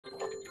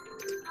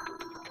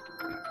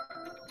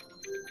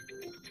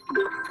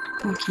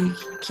Okey,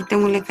 kita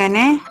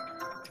mulakan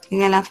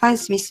dengan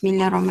lafaz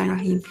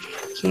Bismillahirrahmanirrahim.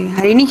 Okey,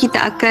 hari ini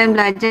kita akan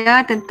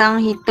belajar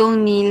tentang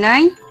hitung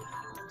nilai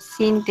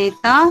sin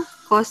theta,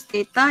 cos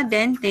theta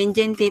dan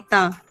tangen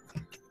theta.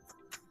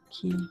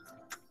 Okey.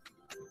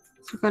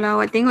 So kalau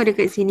awak tengok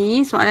dekat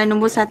sini, soalan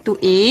nombor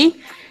 1A,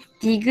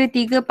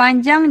 tiga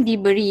panjang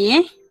diberi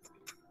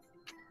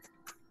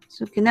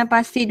So kena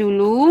pasti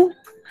dulu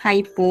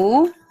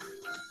hypo.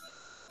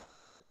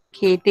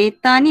 Okey,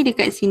 theta ni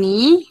dekat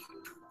sini.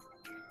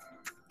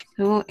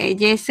 So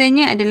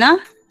adjacentnya adalah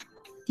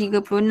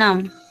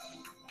 36.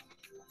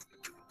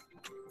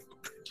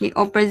 Okay,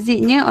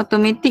 opposite-nya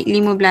automatic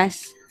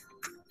 15.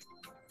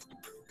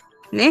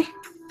 Boleh?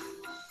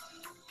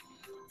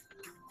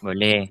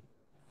 Boleh.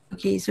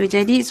 Okay, so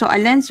jadi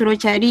soalan suruh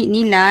cari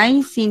nilai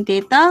sin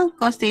theta,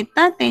 cos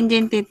theta,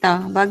 tangen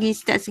theta bagi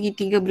setiap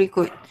segitiga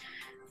berikut.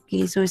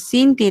 Okay, so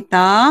sin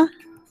theta.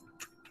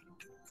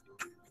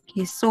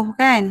 Okay, so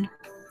kan.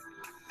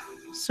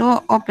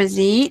 So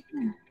opposite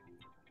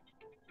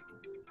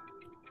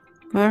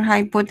per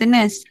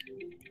hypotenuse.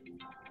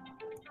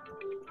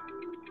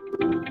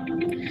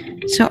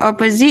 So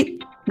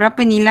opposite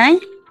berapa nilai?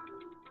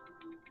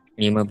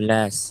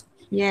 15.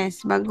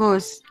 Yes,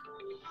 bagus.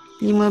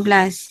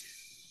 15.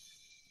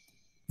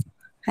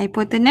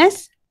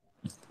 Hypotenuse?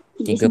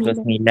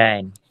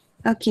 39.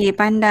 Okey,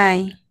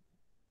 pandai.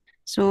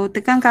 So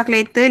tekan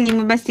kalkulator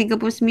 1539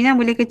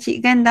 boleh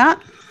kecilkan tak?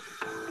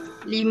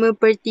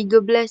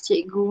 5/13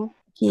 cikgu.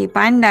 Okey,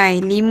 pandai.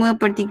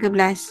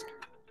 5/13.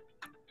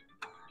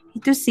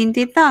 Itu sin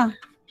theta.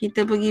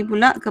 Kita pergi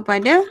pula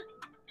kepada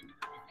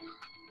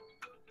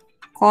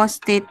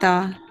cos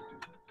theta.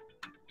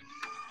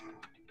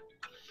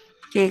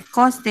 Okey,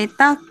 cos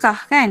theta kah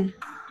kan?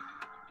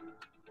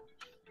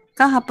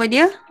 Kah apa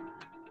dia?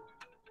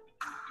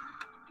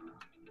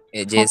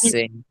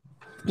 Adjacent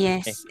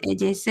Yes,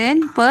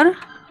 adjacent per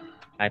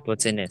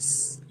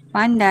hypotenuse.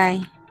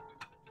 pandai.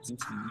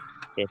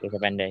 Okay, saya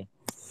pandai.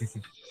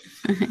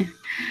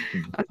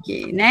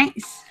 Okey,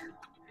 next.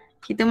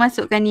 Kita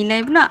masukkan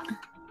nilai pula.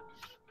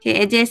 Okey,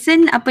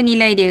 adjacent apa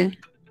nilai dia?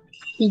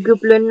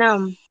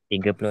 36.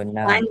 36.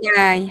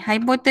 Pandai.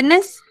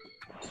 Hypotenuse?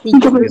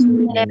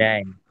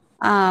 39.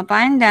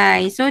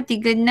 Pandai. So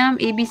 36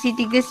 ABC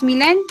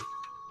 39?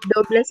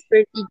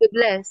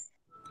 12/13.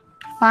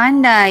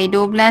 Pandai.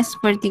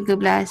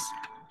 12/13.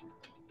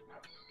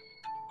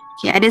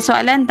 Okey, ada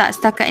soalan tak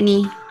setakat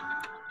ni?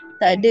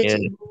 Tak ada Ya.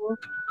 cikgu.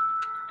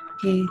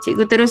 Okey,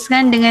 cikgu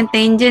teruskan dengan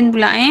tangen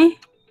pula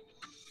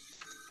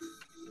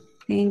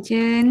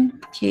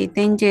Tangen. Okey,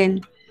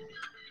 tangen.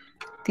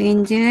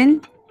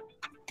 Tangen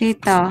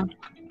theta.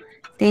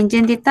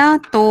 Tangen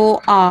theta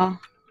toa.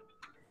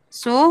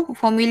 So,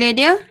 formula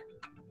dia?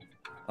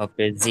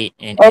 Opposite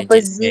and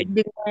Opposite adjacent.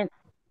 dengan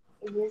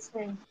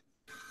adjacent.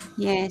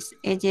 Yes,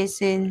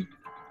 adjacent.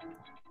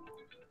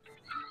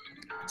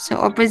 So,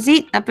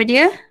 opposite apa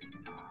dia?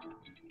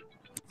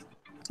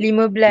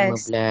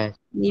 15.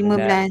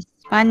 15.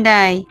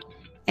 Pandai.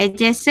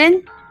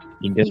 Adjacent?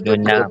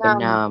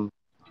 36.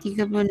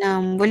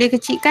 36. Boleh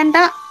kecilkan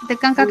tak?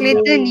 Tekan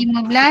kalkulator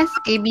 15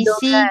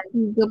 ABC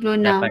 36.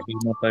 Dapat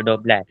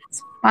 5/12.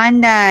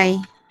 Pandai.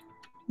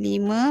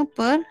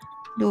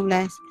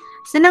 5/12.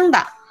 Senang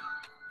tak?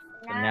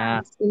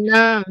 Benar.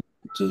 Senang.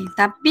 Okey,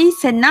 tapi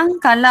senang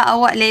kalau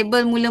awak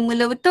label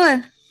mula-mula betul.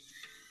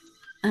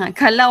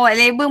 Kalau awak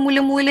label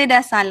mula-mula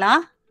dah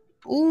salah,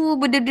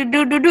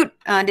 berdudut-dudut,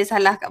 dia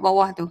salah kat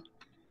bawah tu.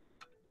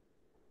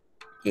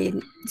 Okay.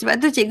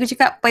 Sebab tu cikgu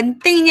cakap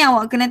pentingnya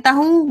awak kena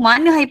tahu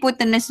mana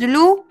hypotenuse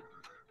dulu,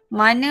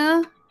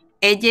 mana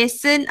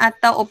adjacent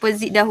atau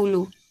opposite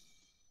dahulu.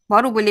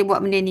 Baru boleh buat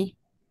benda ni.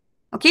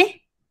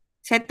 Okay?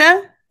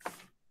 Settle?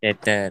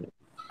 Settle.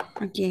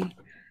 Okay.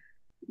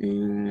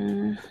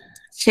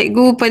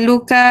 Cikgu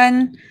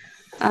perlukan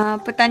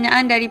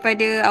pertanyaan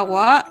daripada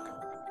awak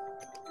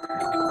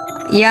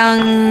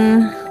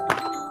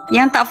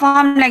yang tak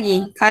faham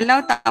lagi.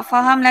 Kalau tak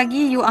faham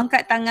lagi, you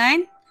angkat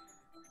tangan.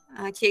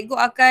 Cikgu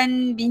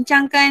akan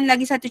bincangkan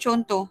lagi satu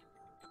contoh.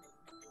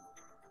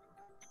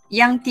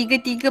 Yang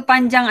tiga-tiga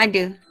panjang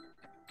ada.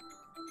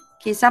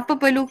 Okay, siapa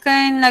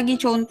perlukan lagi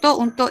contoh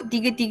untuk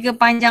tiga-tiga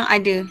panjang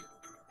ada?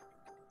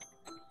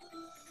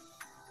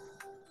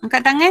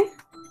 Angkat tangan.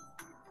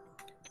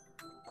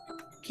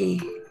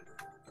 Okay.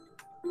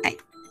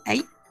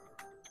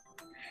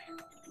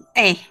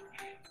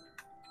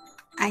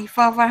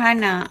 Aifa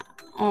Farhana.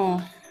 Oh.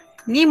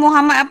 Ni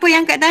Muhammad apa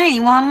yang angkat tangan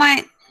ni?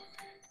 Muhammad.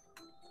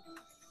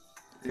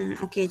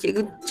 Okey,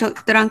 cikgu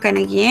terangkan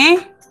lagi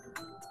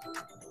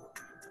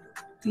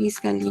Lagi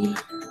sekali.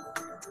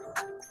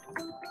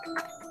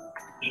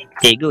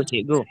 Cikgu.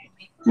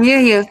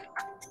 Ya.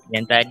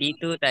 Yang tadi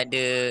tu tak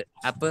ada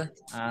apa?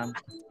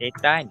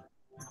 Theta kan?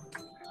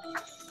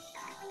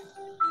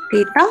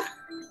 Theta?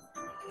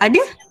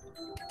 Ada?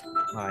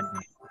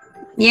 Ada.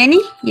 Yang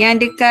ni?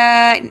 Yang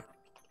dekat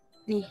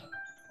ni.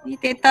 Ni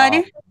theta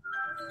dia.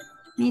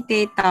 Ni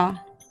theta.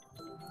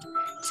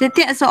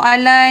 Setiap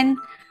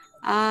soalan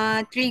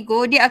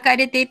trigo dia akan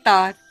ada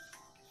theta.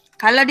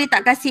 Kalau dia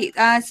tak kasih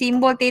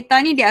simbol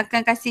theta ni, dia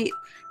akan kasih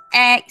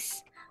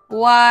X,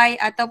 Y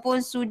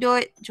ataupun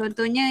sudut.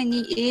 Contohnya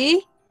ni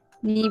A,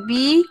 ni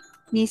B,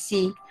 ni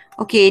C.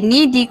 Okey,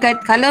 ni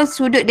kalau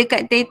sudut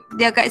dekat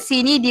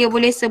C ni dia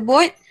boleh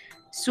sebut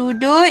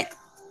sudut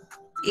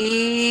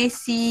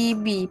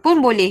ACB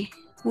pun boleh.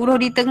 Huruf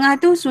di tengah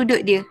tu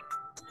sudut dia.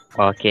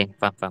 Okey,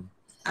 faham.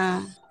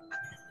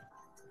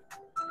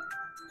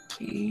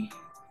 Okay.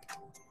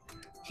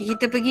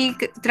 Kita pergi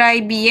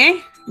try B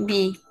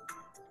B.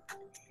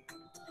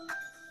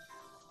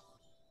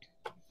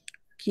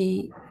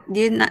 Okay.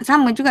 Dia nak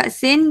sama juga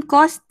sin,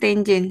 cos,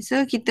 tangent.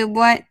 So kita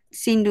buat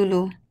sin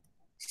dulu.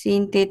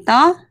 Sin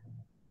theta.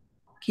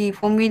 Okay,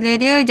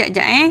 formula dia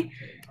sekejap.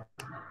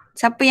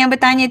 Siapa yang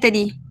bertanya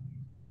tadi?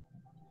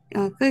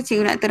 Ke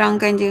cikgu nak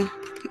terangkan je?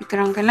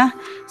 Terangkanlah.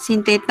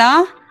 Sin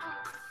theta.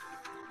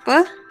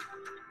 Apa?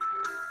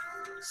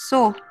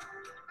 So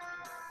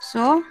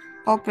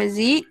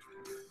opposite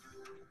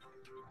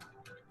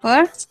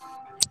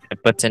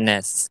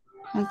Hypotenuse.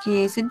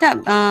 Okay,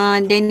 sedap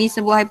Danny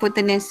sebut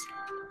hypotenuse.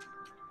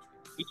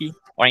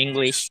 Or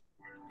English.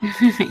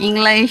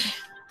 English.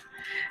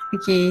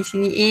 Okay,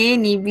 sini A,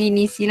 ni B,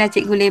 ni C lah,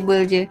 cikgu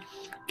label je.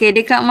 Okay,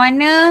 dekat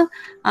mana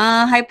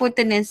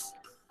hypotenuse?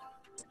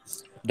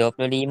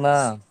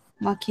 25.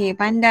 Okay,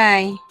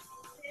 pandai.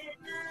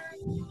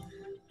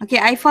 Okay,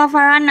 Aifa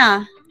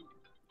Farhana.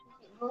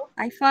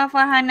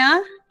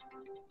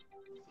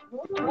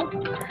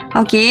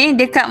 Okay,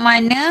 dekat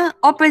mana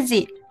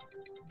opposite?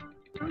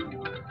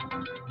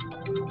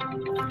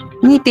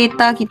 Ni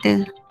theta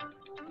kita.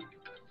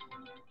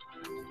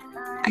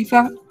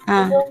 Aifa.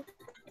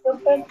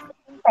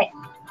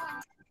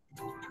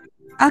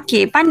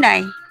 Okay,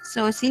 pandai.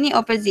 So, sini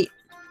opposite.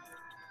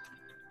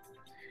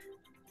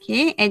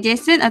 Okay,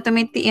 adjacent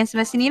automatic yang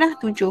sebelah sini lah,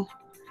 7.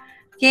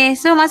 Okay,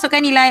 so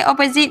masukkan nilai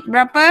opposite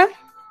berapa?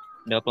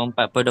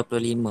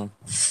 24/25.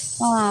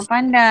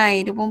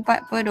 Pandai.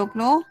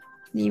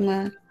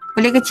 24/25.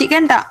 Boleh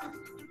kecilkan tak?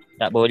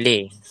 Tak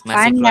boleh.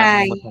 Masih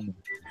Pandai.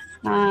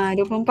 keluar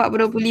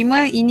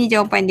 24/25, ini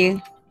jawapan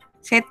dia.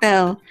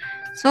 Settle.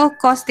 So,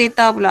 cos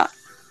theta pula.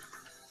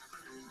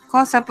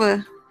 Cos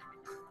apa?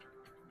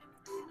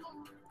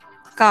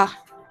 Kah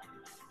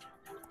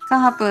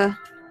apa?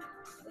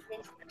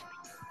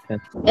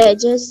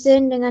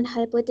 Adjacent dengan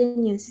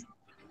hypotenuse.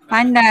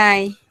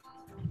 Pandai.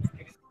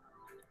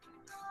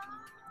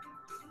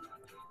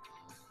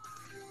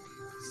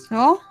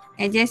 So,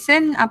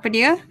 adjacent apa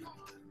dia?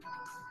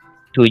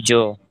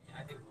 7.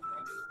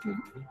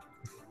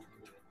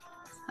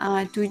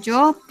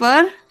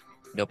 7/25.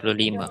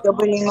 25.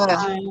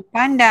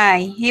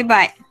 Pandai.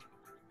 Hebat.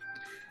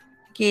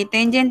 Okay,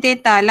 tangent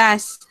theta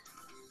last.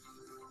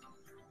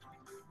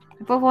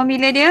 Apa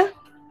formula dia?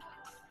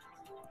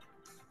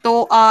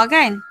 TOA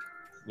kan?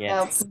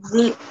 Yes.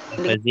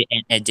 Opposite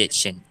and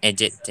adjacent.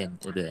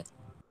 Betul.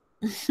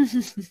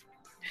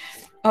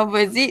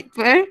 Opposite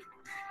per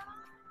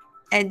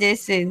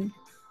adjacent.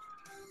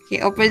 Okay,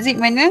 opposite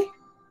mana?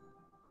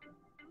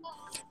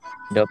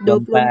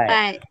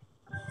 24.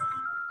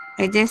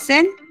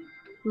 Adjacent?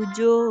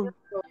 7.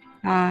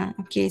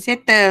 Okay,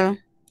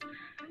 settle.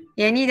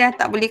 Yang ni dah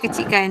tak boleh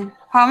kecilkan.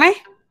 Faham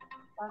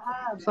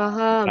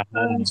Faham.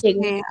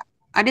 Okay.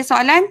 Ada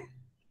soalan?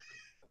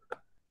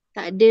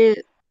 Tak ada.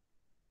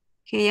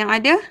 Okay, yang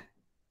ada?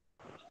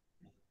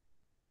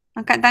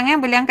 Angkat tangan,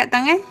 boleh angkat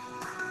tangan?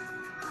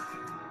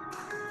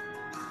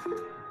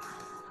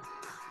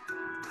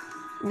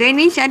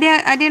 Danish,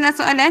 ada nak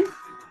soalan?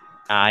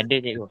 Ada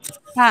cikgu.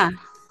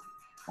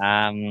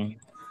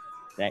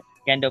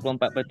 Kan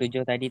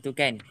 24/7 tadi tu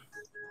kan?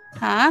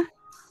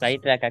 Saya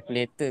try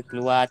kalkulator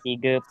keluar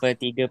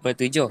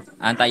 3/3/7.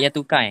 Tak payah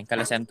tukar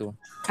kalau macam tu.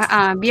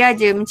 Biar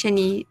je macam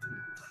ni.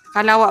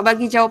 Kalau awak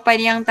bagi jawapan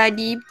yang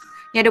tadi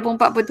yang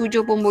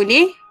 24/7 pun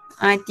boleh.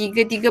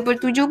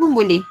 3/3/7 pun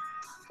boleh.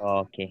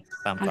 Okey,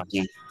 faham.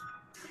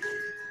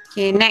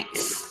 Okay,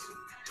 next.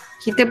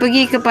 Kita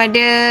pergi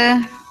kepada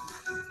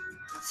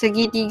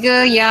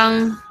segitiga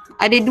yang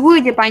ada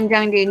 2 je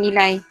panjang dia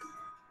nilai.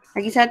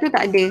 Lagi satu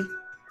tak ada.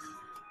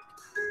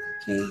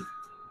 Okay.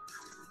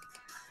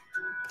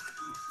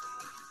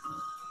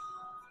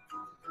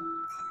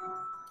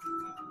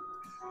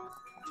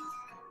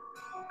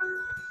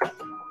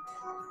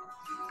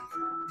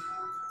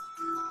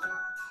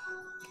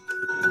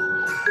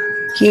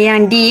 Okay,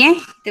 yang D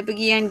Kita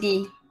pergi yang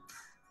D.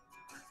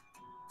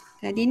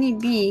 Tadi ni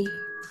B.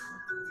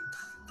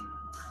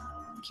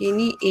 Okay,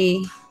 ni A.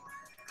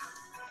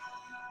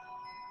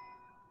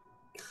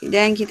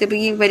 Dan kita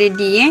pergi kepada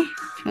D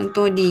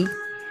Contoh D.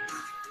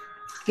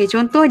 Okay,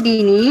 contoh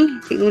D ni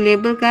cikgu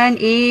labelkan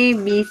A,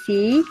 B,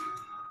 C.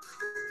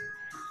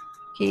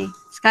 Okay,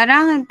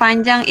 sekarang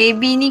panjang AB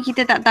ni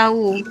kita tak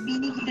tahu.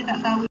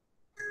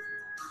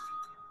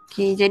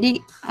 Okay, jadi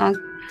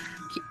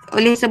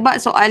oleh sebab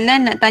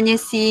soalan nak tanya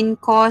sin,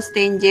 cos,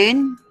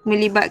 tangent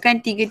melibatkan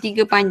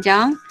 3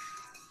 panjang,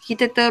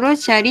 kita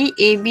terus cari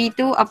AB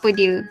tu apa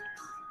dia.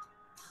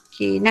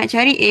 Okay, nak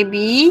cari AB.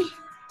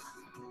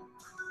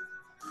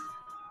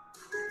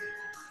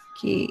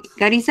 Okay,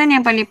 garisan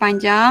yang paling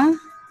panjang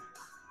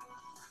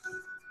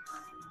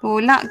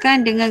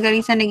tolakkan dengan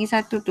garisan lagi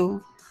satu tu.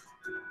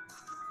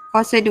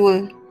 Kuasa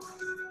 2.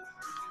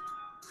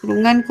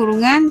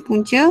 Kurungan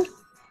punca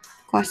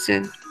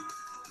kuasa.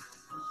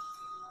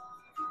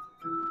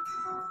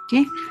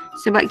 Okey.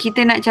 Sebab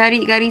kita nak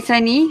cari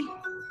garisan ni,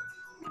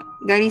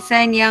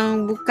 garisan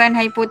yang bukan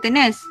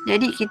hipotenus.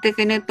 Jadi kita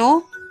kena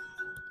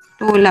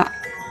tolak.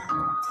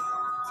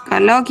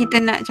 Kalau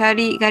kita nak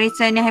cari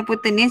garisan yang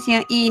hipotenus,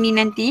 yang E ni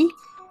nanti,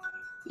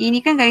 E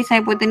ni kan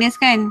garisan hipotenus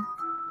kan?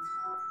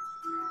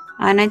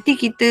 Nanti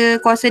kita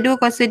kuasa 2,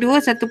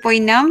 1.6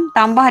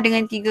 tambah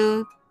dengan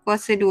 3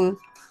 kuasa 2.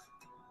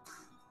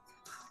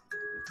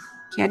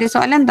 Okay, ada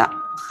soalan tak?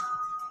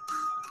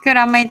 Ke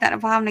ramai tak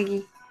faham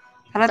lagi?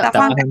 Kalau tak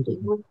faham,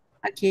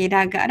 okey,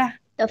 dah agak dah.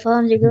 Tak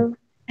faham juga.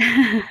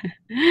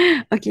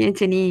 Okey,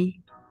 macam ni.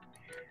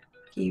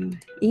 Okay.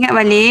 Ingat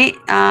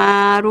balik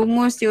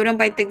rumus teorem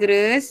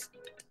Pythagoras.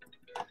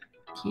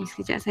 Okey,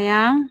 sekejap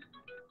sayang.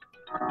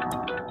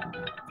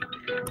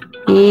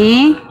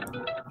 A,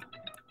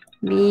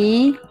 B,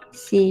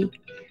 C.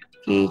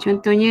 Okey,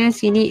 contohnya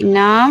sini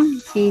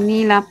 6,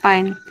 sini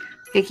 8.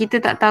 Okey,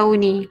 kita tak tahu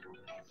ni.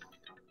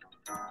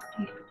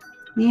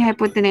 Ni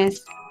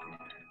hipotenus.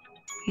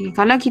 Okay,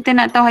 kalau kita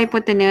nak tahu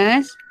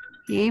hipotenus,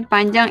 okay,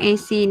 panjang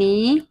AC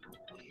ni,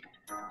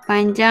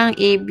 panjang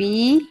AB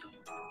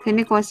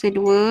kena kuasa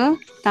 2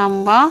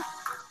 tambah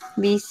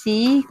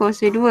BC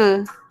kuasa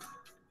 2.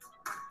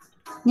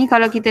 Ni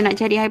kalau kita nak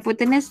cari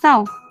hipotenus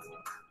tau.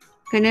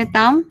 Kena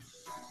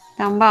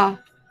tambah.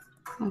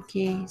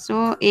 Okay,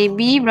 so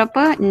AB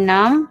berapa? 6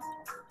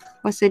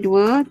 kuasa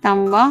 2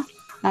 tambah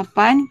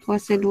 8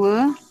 kuasa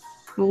 2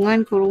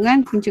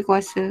 kurungan punca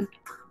kuasa.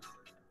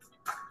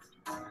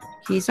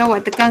 Okay, so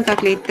awak tekan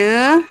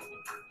kalkulator.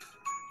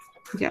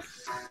 Sekejap.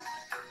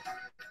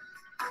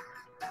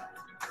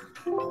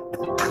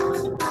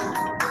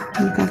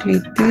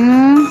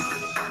 Kalkulator.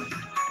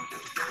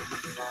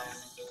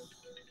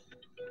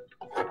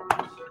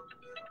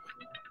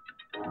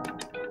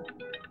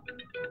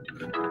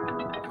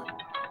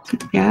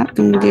 Sekejap,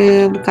 tunggu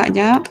dia buka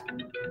sekejap.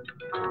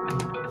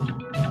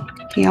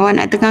 Okay, awak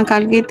nak tekan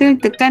kalkulator,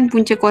 tekan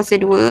punca kuasa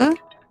 2.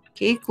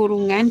 Okay,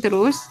 kurungan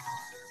terus.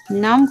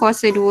 6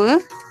 kuasa 2.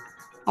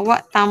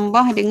 Awak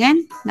tambah dengan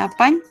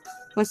 8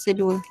 kuasa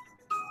 2.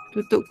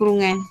 Tutup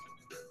kurungan.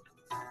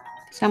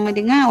 Sama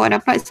dengan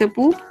awak dapat 10.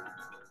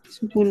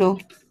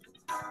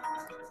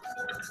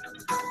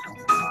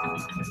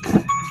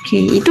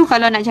 Okey, itu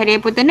kalau nak cari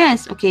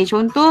hipotenus. Okey,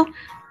 contoh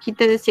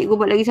kita cikgu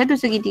buat lagi satu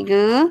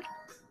segitiga.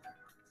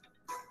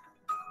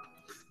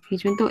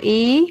 Okey, contoh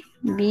A,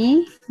 B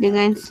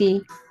dengan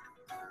C.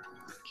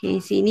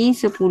 Okey, sini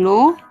 10,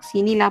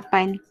 sini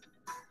 8.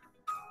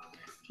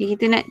 Okay,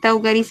 kita nak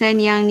tahu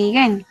garisan yang ni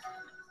kan.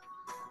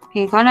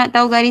 Okay, kalau nak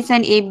tahu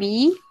garisan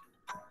AB.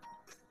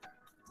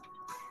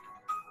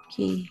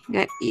 Okay,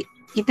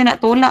 kita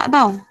nak tolak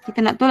tau.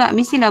 Kita nak tolak,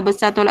 mestilah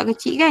besar tolak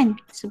kecil kan.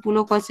 10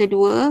 kuasa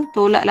 2,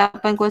 tolak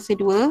 8 kuasa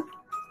 2.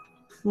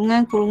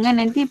 Kurungan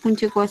nanti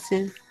punca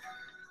kuasa.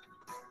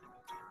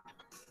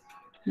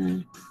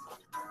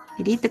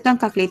 Jadi tekan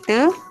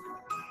kalkulator.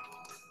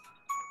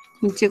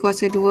 Punca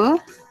kuasa 2.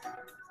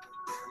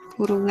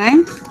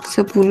 Kurungan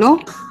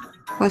 10.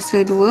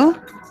 Kuasa 2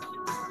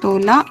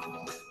 tolak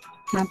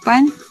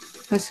 8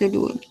 kuasa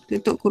 2.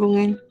 Tutup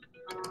kurungan.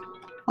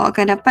 Awak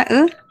akan dapat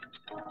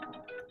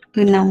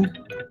 6.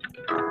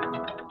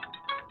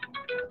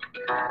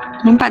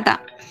 Nampak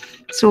tak?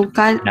 So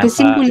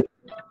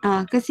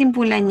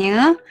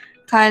kesimpulannya,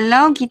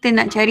 kalau kita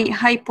nak cari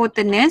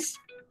hipotenus,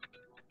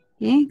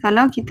 okay,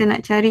 kalau kita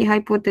nak cari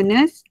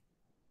hipotenus,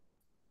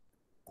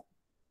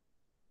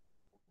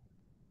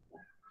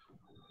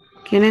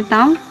 kena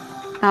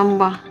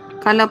tambah.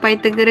 Kalau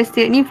Pythagoras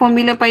ni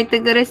formula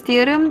Pythagoras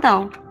theorem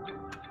tau.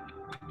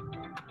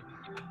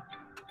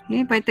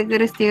 Okay,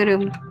 Pythagoras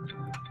theorem.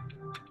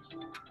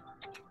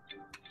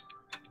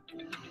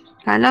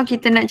 Kalau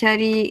kita nak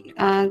cari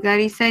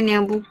garisan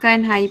yang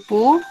bukan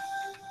hypo,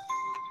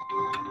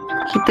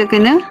 kita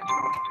kena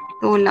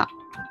tolak.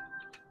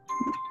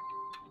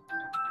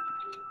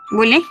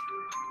 Boleh?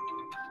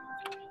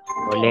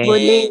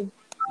 Boleh.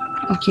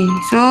 Okay,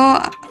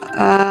 so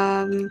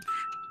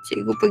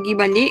cikgu pergi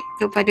balik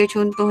kepada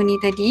contoh ni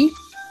tadi.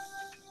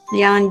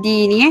 Yang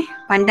D ni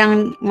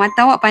pandang,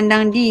 mata awak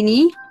pandang D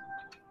ni.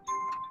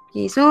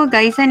 Okay, so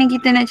garisan yang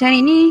kita nak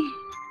cari ni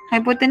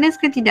hipotenus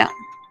ke tidak?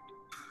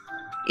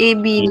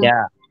 AB ni.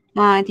 Tidak.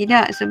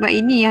 Tidak, sebab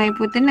ini yang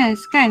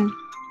hipotenus kan?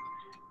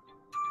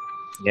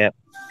 Yep.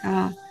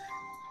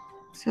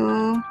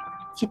 So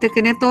kita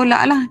kena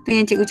tolak lah. Tu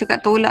yang cikgu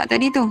cakap tolak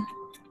tadi tu.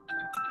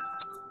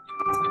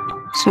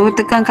 So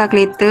tekan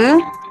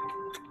kalkulator.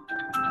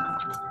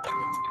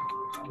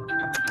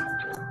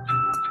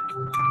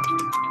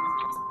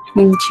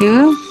 Punca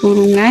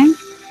kurungan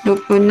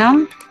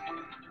 26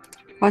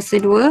 kuasa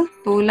 2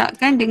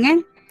 tolakkan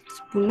dengan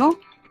 10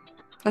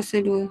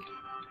 kuasa 2.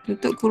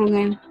 Tutup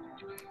kurungan.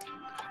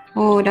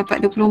 Oh,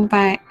 dapat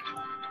 24.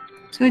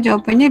 So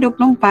jawapannya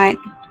 24.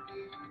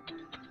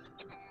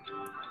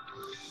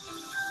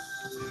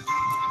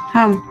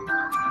 Faham?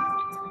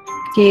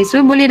 Okay,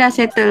 so boleh dah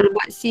settle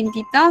buat sin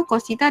theta,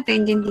 cos theta,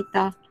 tangent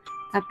theta.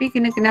 Tapi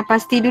kena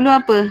pasti dulu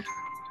apa?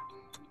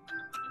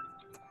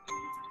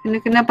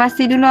 Kena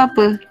pasti dulu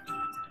apa?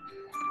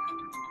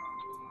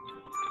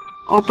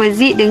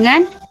 Opposite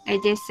dengan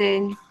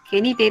adjacent. Okay,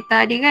 ni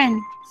theta dia kan.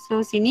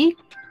 So sini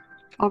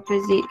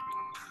opposite.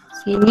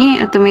 Sini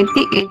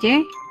automatic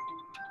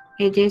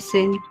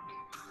adjacent.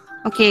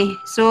 Okay,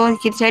 so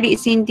kita cari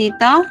sin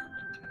theta.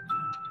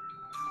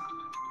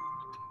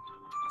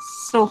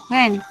 So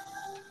kan,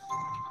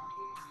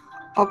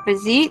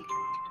 opposite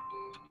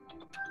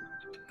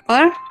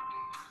per.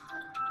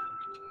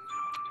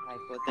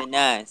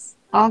 Hypotenuse.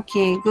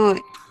 Okay,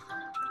 good.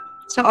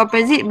 So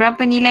opposite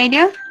berapa nilai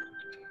dia?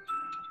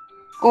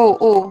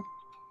 O.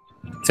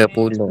 10.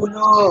 10,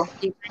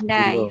 Okay,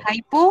 pandai. 10.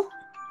 Hypo.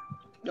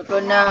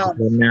 26,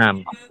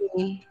 6.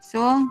 Okay.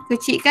 So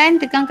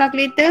kecilkan, tekan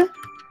kalkulator.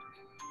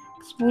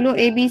 10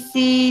 ABC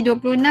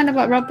 26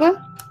 dapat berapa?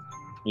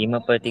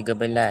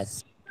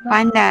 5/13.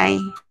 Pandai.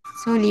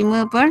 So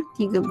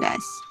 5/13.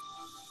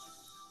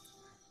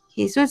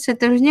 Okay, so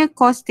seterusnya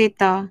cos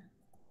theta.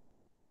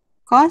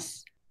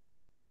 Cos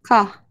K.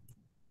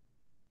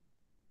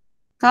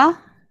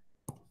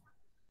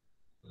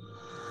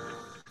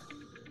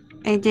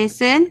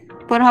 Adjacent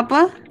per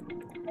apa?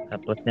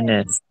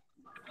 Hypotenuse.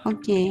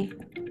 Okay.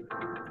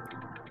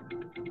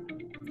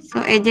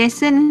 So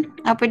adjacent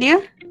apa dia?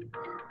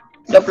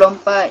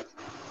 24,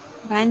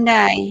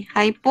 Pandai.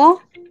 Hypo?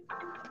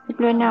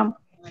 26.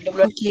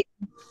 26, Okay.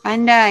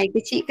 Pandai.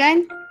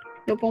 Kecilkan.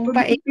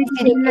 24 ABC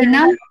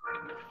 26.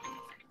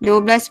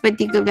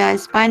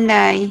 12/13.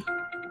 Pandai.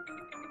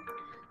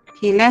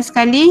 Okay, last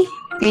sekali.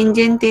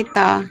 Tangent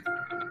theta.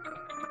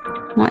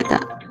 Muat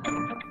tak?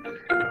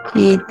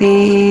 Okay,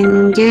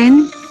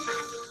 tangent.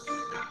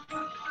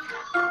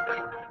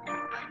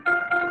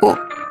 Oh,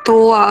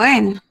 toa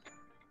kan?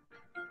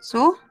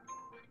 So,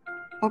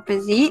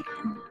 opposite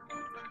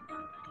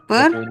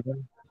per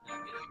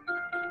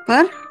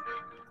 10.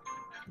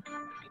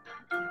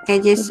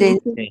 adjacent.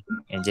 Okay.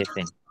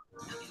 Adjacent.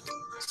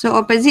 So,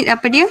 opposite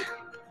apa dia?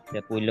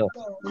 10. 10,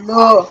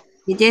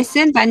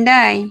 Adjacent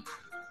pandai.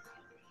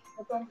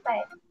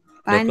 24.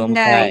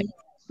 Pandai.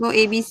 So,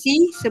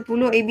 ABC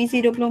 10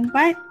 ABC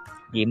 24.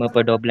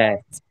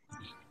 5/12.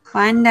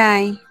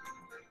 Pandai.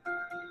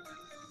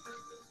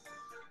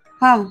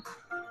 Faham?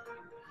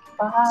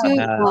 So,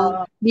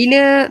 Faham.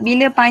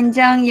 bila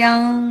panjang yang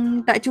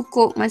tak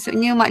cukup,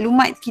 maksudnya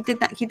maklumat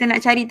kita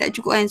nak cari tak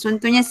cukup kan.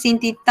 Contohnya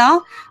sin theta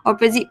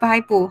opposite per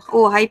hypo.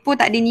 Oh, hypo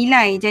tak ada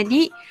nilai.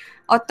 Jadi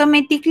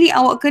automatically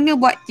awak kena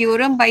buat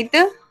teorem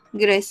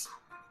Pythagoras.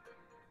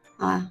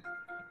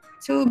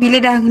 So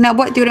bila dah nak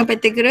buat teorem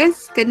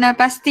Pythagoras, kenal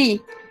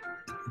pasti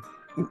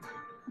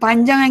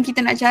panjang yang kita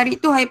nak cari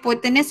tu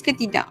hypotenuse ke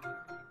tidak.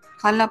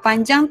 Kalau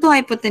panjang tu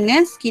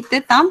hypotenuse,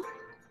 kita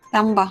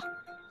tambah.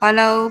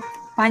 Kalau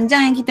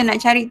panjang yang kita nak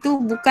cari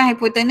tu bukan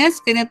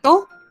hypotenuse, kena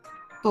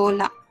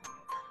tolak.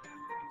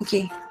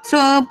 Okay. So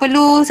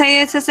perlu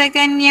saya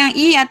selesaikan yang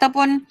E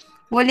ataupun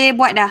boleh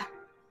buat dah?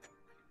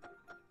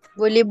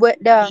 Boleh buat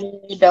dah.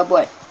 ini dah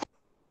buat.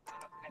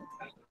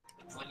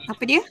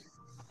 Apa dia?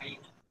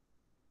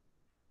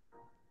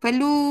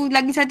 Perlu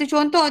lagi satu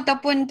contoh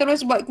ataupun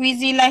terus buat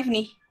quizziz live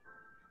ni?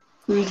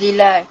 Quizziz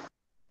live.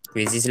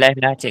 Quizziz live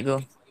lah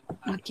cikgu.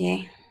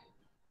 Okay.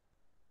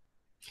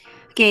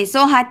 Okay,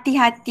 so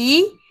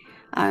hati-hati.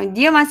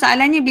 Dia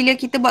masalahnya bila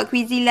kita buat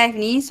quizziz live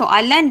ni,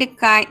 soalan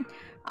dekat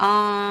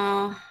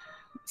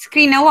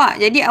skrin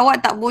awak. Jadi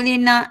awak tak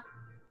boleh nak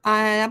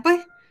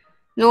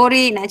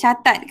lorek, nak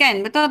catat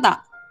kan? Betul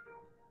tak?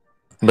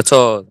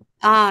 Betul.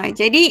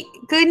 Jadi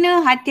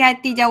kena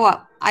hati-hati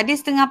jawab. Ada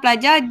setengah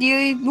pelajar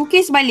dia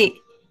lukis balik.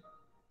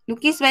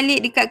 Lukis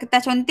balik dekat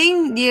kertas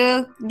conteng,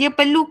 dia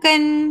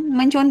perlukan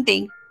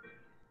menconteng.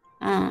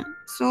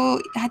 So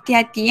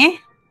hati-hati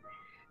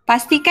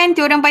Pastikan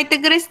teorem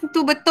Pythagoras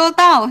tu betul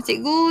tau.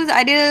 Cikgu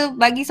ada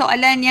bagi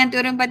soalan yang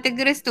teorem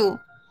Pythagoras tu.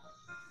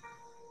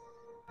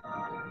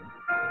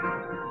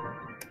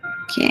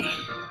 Okay.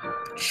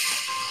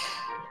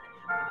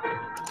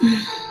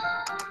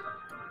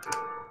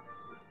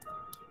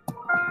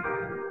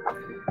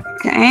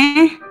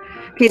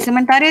 Okay,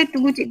 sementara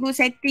tunggu cikgu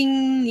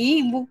setting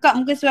ni, buka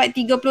muka surat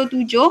 37.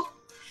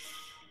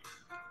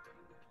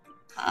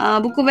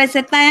 Buku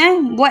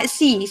versatil buat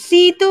C.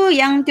 C tu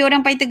yang teorem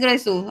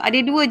Pythagoras tu.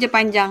 Ada dua je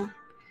panjang.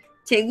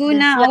 Cikgu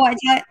nak awak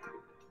cari.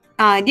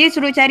 Dia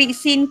suruh cari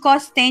sin,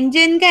 cos,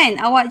 tangent kan.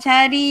 Awak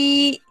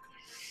cari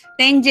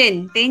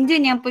tangent.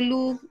 Tangent yang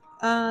perlu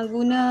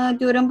guna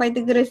teorem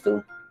Pythagoras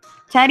tu.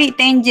 Cari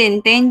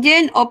tangent.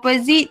 Tangent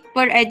opposite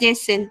per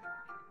adjacent.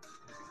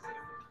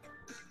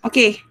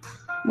 Okay.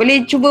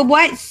 Boleh cuba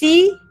buat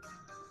C.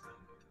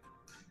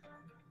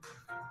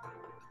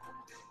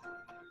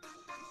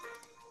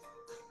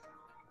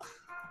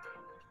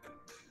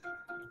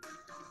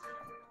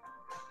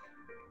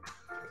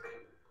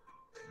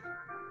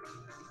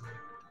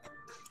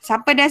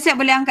 Siapa dah siap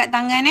boleh angkat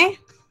tangan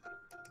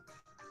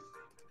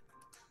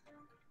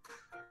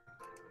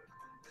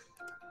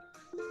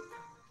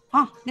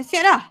Dah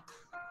siap dah?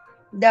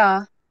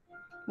 Dah.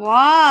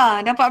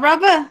 Wah, dapat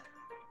berapa?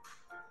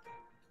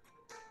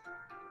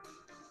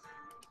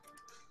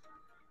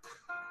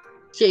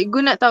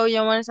 Cikgu nak tahu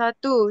yang mana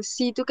satu.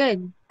 C tu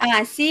kan?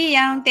 C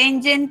yang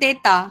tangen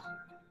theta.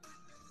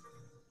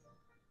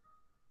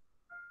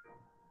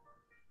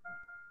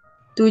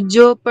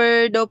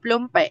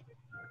 7/24.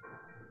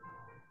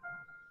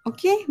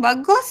 Okey,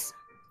 bagus.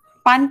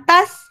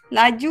 Pantas,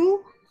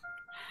 laju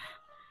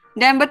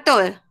dan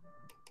betul.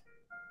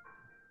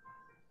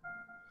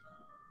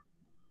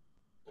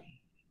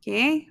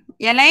 Okey,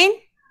 yang lain?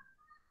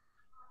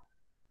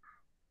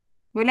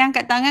 Boleh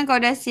angkat tangan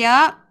kalau dah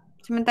siap.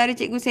 Sementara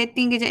cikgu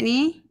setting kejap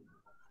ni.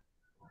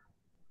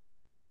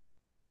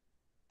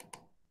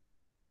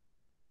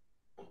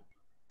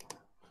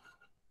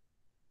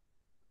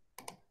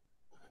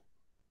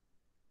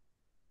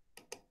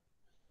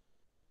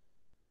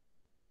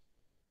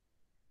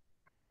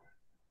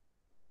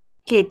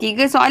 Okey,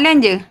 3 soalan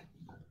je.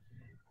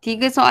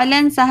 3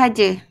 soalan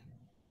sahaja.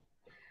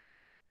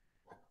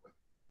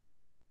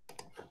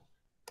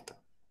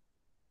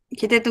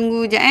 Kita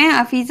tunggu sekejap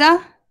Hafizah.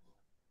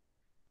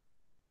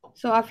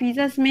 So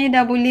Hafizah sebenarnya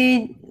dah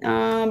boleh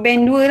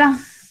band 2 lah.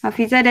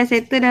 Hafizah dah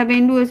settle dah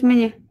band 2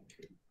 sebenarnya.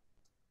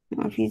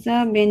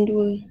 Hafizah band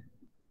 2.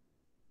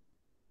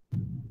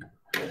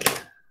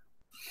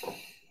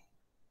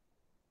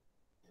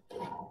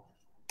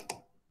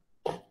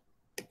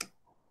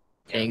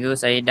 Cikgu,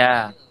 saya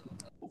dah.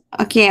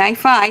 Okey,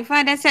 Aifah. Aifah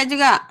dah siap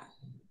juga?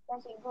 Dah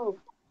cikgu.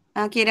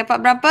 Okey, dapat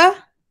berapa?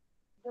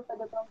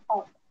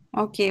 7/24.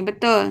 Okey,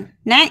 betul.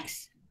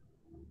 Next.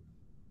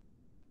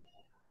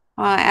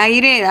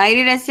 Airil.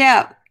 Airil dah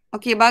siap.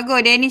 Okey,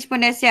 bagus. Danish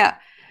pun dah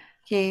siap.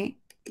 Okey.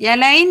 Yang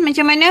lain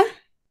macam mana?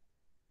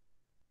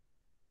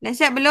 Dah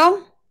siap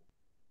belum?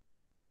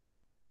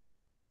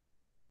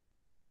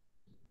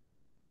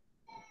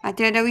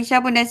 Tia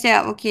Dawisha pun dah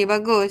siap. Okey,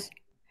 bagus.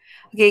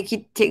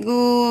 Okey,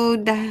 cikgu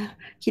dah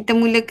kita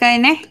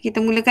mulakan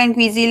Kita mulakan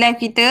quizziz live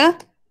kita.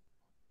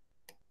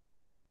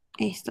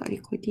 Stop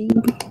recording.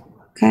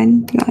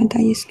 Kan your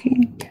entire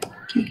screen.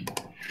 Okey.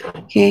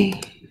 Okey.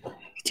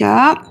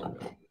 Sekejap.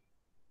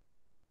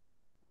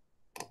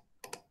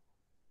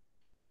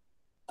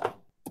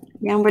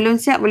 Yang belum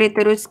siap boleh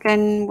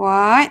teruskan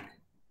buat.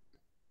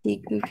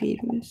 3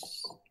 virus.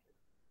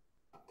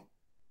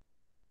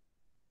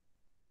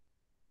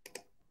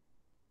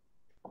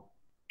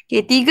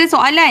 Okey, 3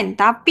 soalan.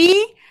 Tapi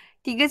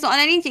 3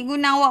 soalan ni cikgu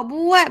nak awak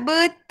buat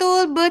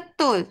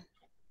betul-betul.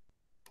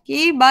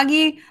 Okey,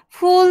 bagi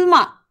full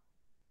mark.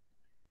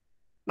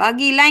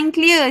 Bagi line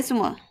clear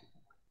semua.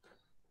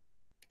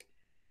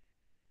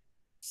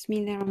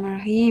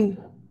 Bismillahirrahmanirrahim.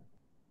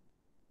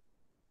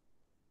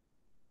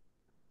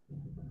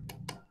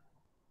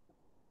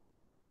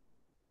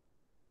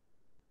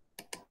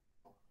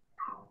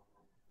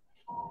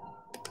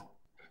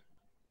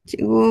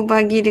 Cikgu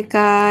bagi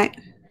dekat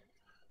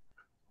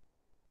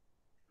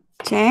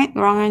chat,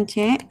 ruangan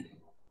chat.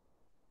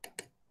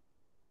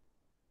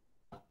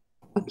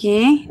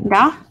 Okey,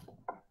 dah.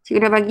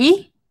 Cikgu dah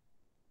bagi.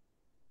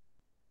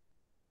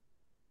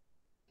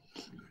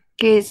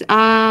 Okey,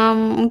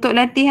 untuk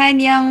latihan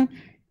yang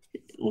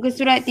muka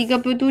surat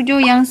 37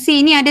 yang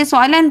C ni ada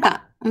soalan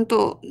tak?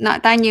 Untuk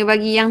nak tanya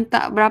bagi yang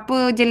tak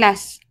berapa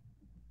jelas.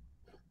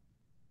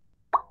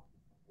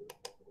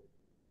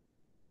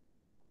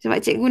 Sebab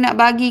cikgu nak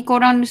bagi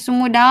korang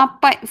semua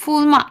dapat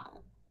full mark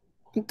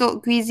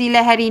untuk quizziz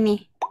live hari ni.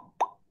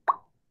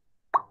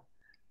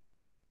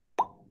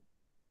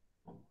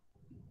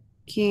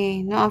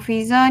 Okay, Nur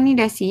Afiza ni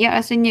dah siap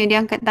rasanya dia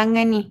angkat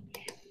tangan ni.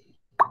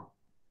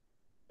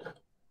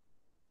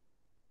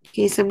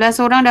 Okay, 11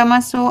 orang dah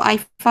masuk.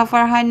 Aifah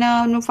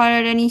Farhana, Nur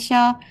Farah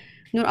Danisha,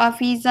 Nur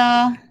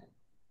Afiza,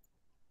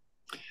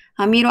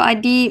 Amirul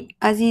Adib,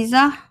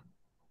 Azizah,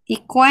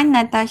 Ikwan,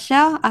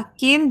 Natasha,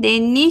 Akil,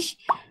 Danish,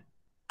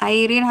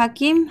 Airil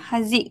Hakim,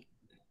 Haziq,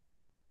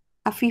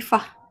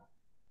 Afifah.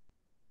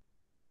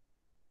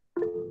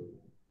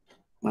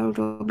 Baru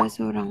 12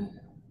 orang.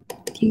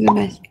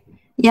 13.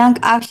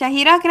 Yang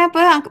Syahira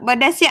kenapa?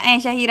 Dah siap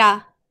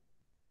Syahira?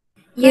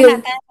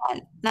 Ya.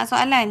 Nak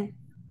soalan?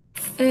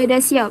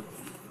 Dah siap.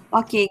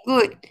 Okay,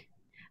 good.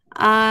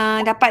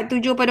 Dapat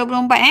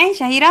 7/24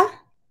 Syahira?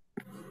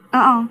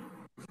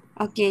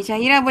 Okay,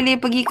 Syahira boleh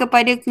pergi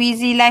kepada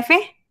quizziz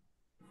live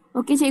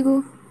Okey cikgu.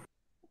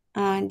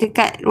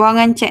 Dekat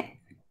ruangan chat.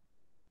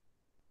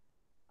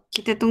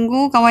 Kita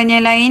tunggu kawan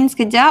yang lain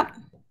sekejap.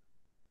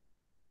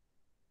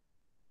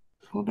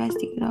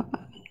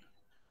 12:38.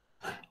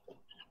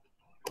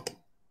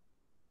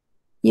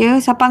 Ya,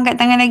 siapa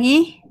angkat tangan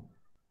lagi?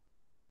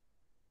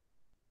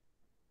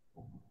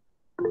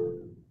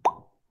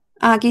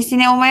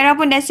 Christina Umaira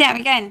pun dah siap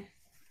kan?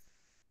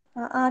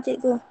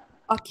 Cikgu.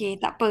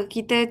 Okey, tak apa.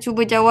 Kita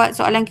cuba jawab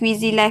soalan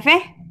quizziz live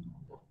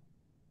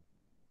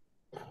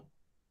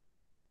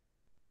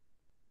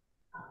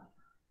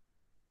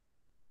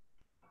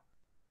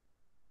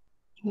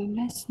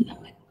 15,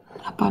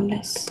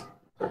 18.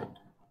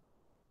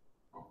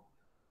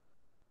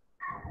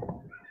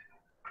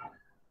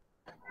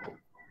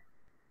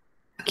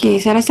 Okey,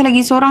 saya rasa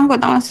lagi seorang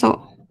kot tak masuk.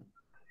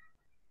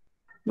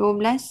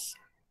 12,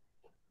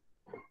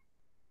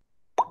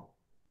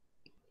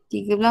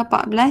 13,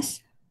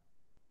 14,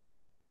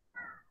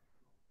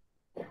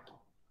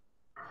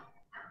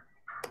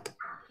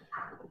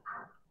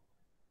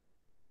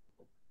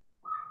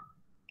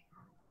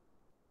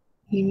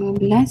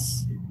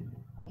 15,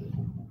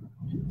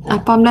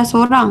 18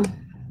 orang.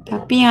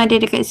 Tapi yang ada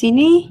dekat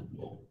sini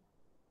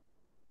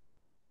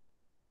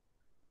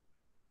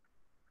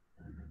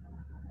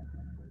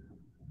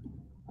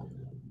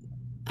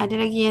ada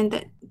lagi yang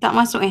tak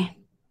masuk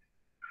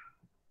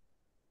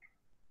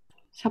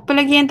Siapa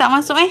lagi yang tak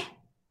masuk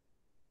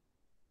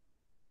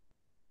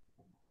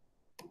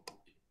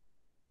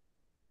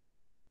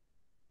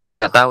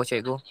Tak tahu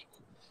cikgu.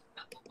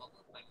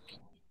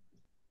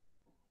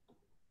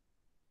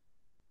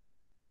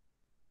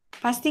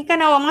 Pastikan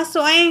awak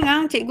masuk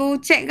Kang. Cikgu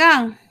cek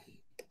Kang.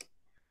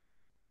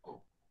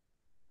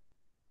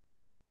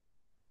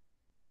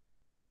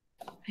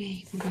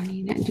 Kurang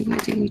ni nak juga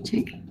cikgu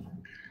cek.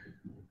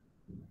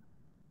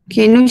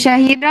 Okay, Nur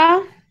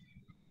Syahira.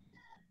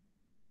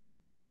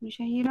 Nur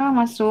Syahira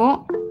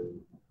masuk.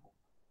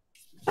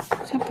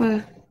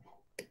 Siapa?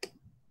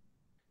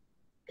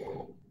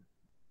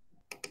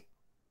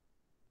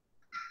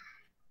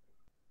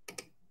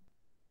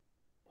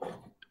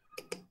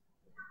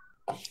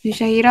 Nur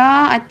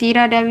Syahira,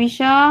 Atira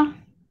Darwisha.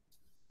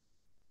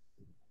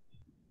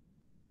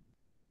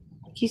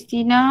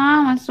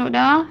 Kristina masuk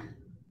dah.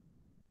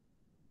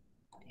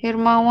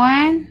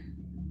 Hermawan.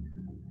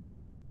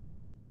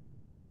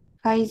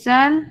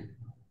 Faizal.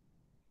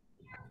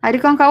 Ada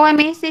kawan-kawan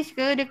mesej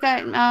ke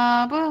dekat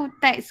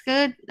teks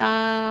ke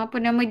apa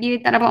nama dia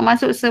tak dapat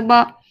masuk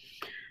sebab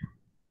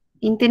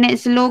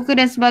internet slow ke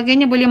dan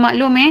sebagainya, boleh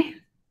maklum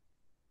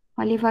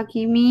Alif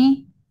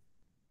Hakimi,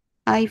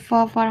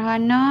 Aifa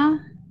Farhana,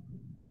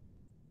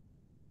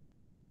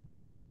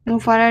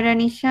 Nufara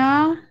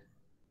Danisha.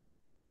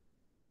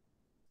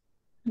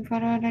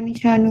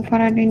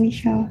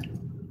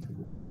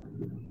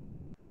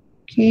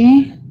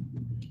 Okay.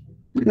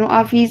 Nur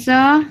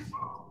Afiza.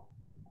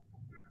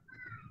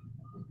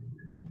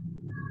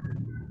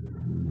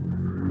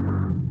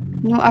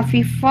 Nur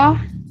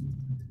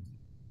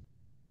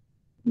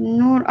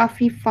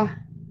Afifah.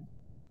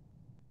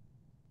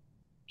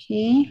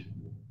 Okay.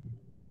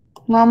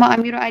 Muhammad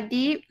Amirul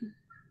Adib.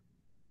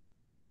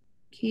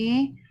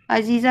 Okay.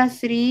 Aziza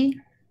Sri.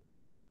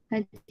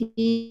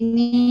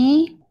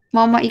 Hadini.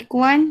 Muhammad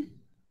Ikwan.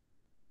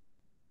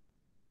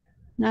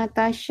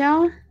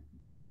 Natasha.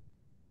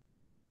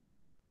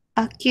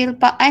 Akil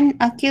Paan.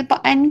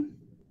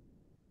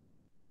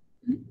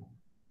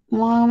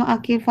 Muhammad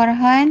Akil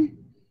Farhan.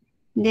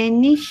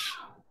 Danish.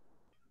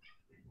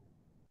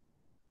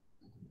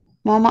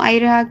 Muhammad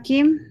Aira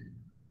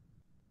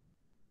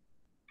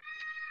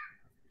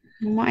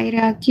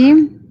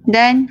Hakim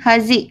dan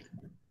Haziq.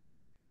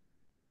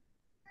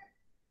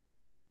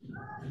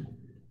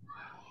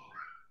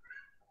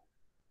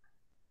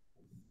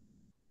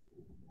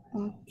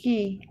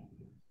 Okey.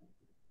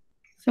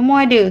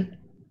 Semua ada.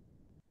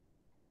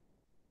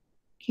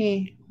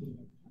 Okey.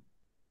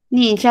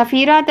 Ni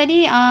Syafira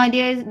tadi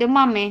dia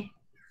demam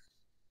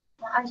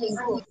Maaf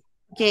cikgu.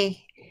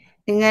 Okey.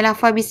 Dengan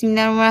lafaz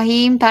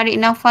bismillahirrahmanirrahim, tarik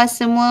nafas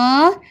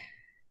semua.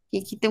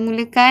 Okey, kita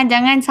mulakan.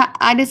 Jangan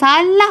ada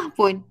salah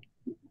pun.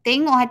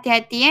 Tengok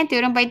hati-hati tu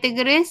orang baik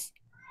tergerus.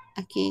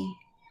 Okey.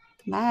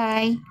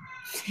 Bye.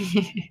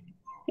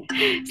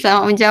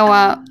 Selamat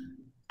menjawab.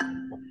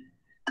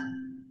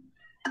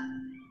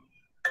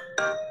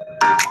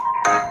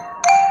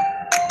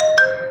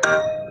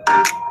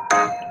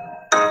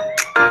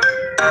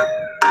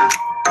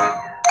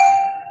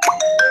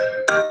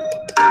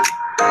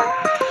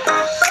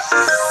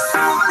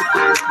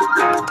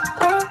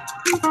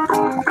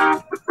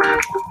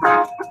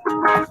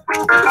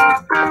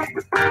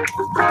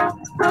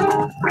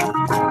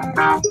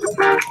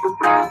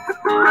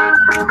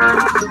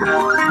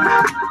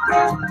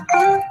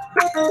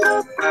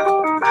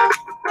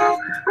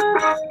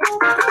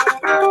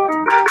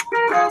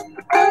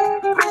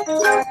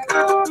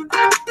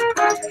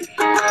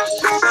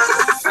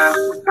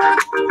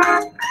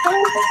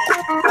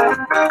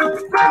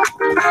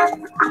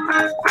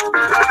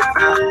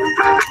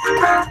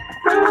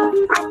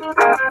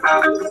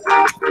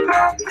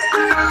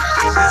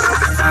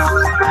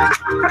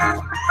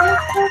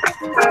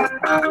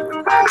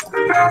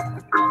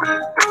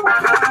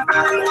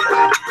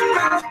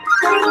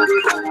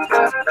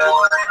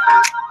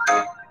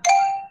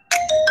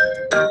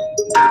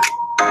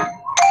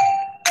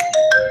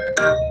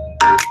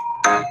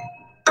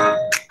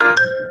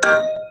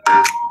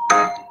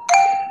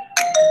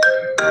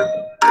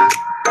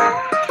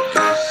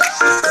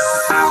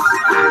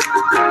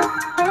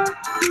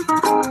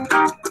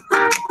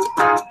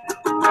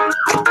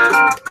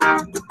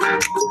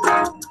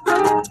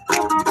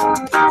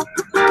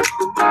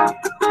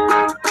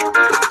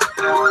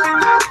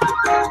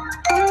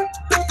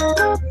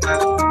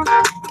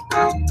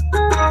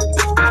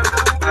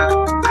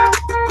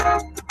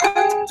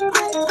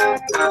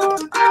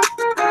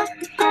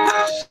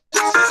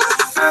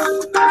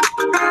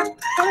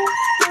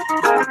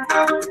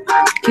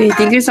 Okey,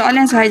 3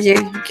 soalan sahaja.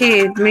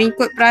 Okey,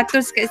 mengikut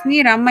peratus kat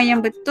sini ramai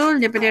yang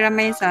betul daripada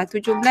ramai yang salah.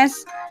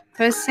 17%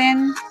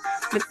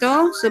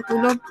 betul,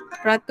 10%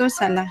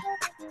 salah.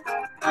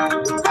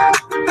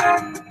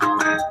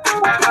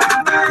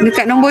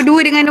 Dekat nombor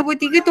 2 dengan nombor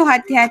 3 tu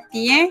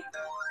hati-hati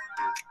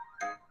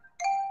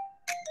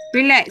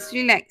Relax.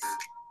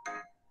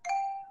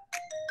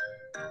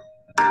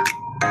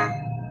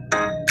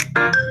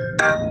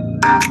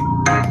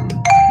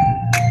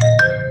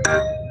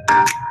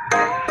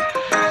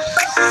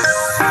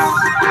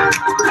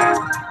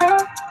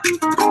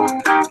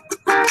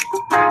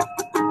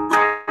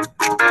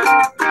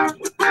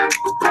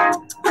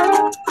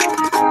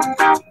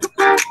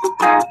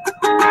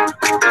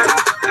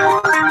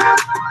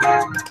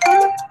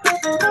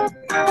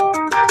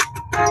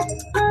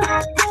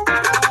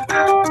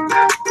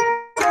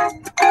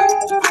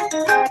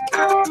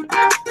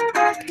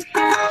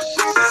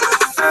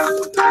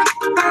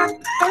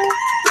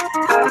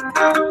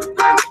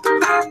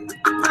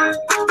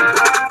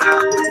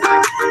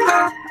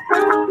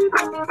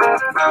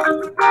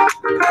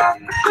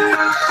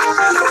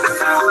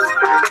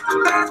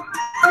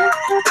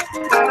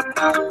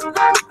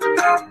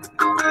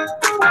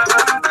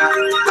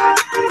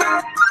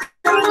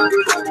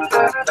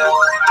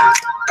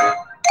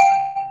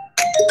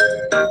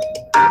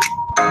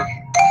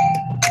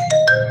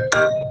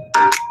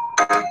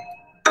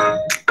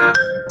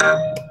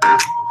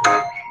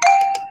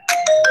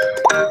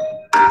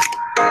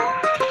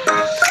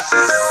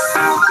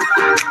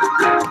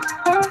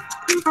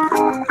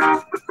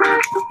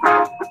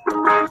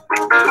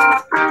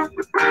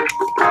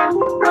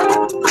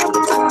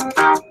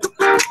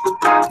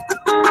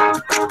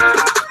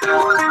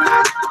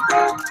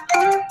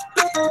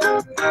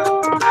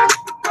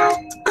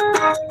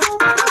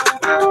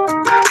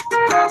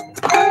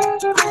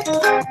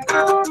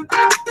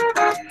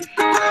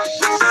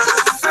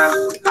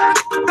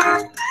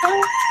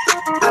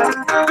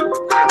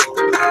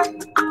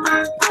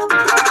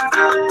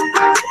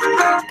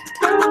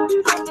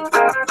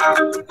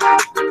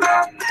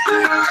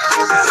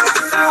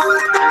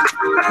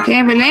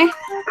 Okey, boleh?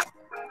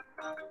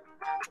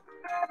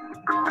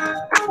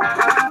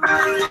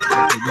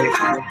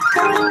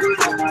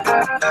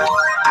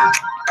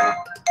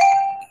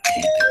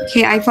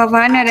 Okey, Aifah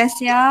Farhana dah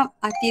siap,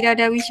 Atira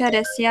Darwisha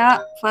dah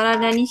siap,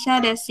 Farah Danisha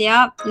dah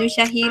siap, Nur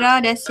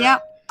Syahira dah siap,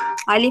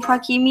 Alif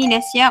Hakimi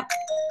dah siap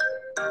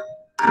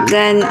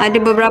dan ada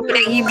beberapa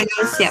lagi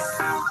belum siap.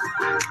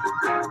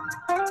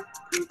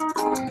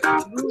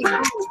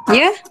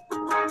 Ya?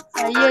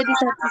 Saya ada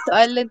satu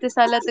soalan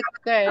tersalah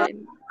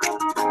tekan.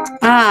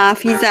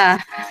 Fiza.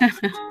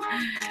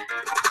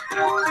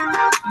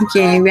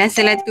 Okey,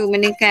 biasalah tu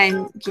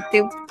menekan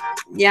kita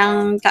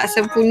yang tak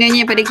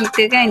sempurnanya pada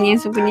kita kan, yang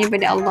sempurnanya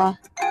pada Allah.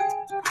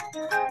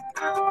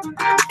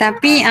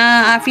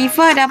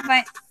 Afifah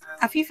dapat,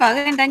 Afifah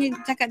kan tanya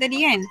cakap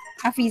tadi kan?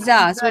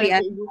 Afiza.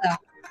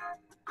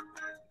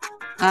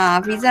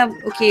 Afiza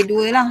okey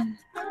 2 lah.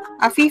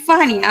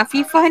 Afifah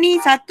ni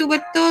 1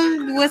 betul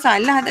 2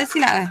 salah tak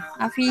silap kan?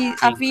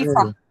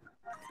 Afifah.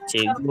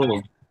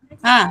 Cikgu.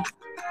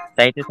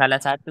 Saya tersalah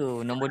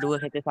 1. Nombor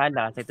 2 saya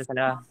tersalah.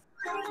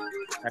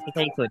 Tapi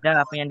saya ikut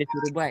dah apa yang dia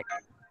suruh buat.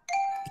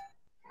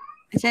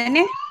 Macam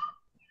mana?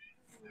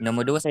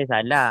 Nombor 2 saya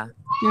salah.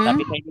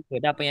 Tapi saya ikut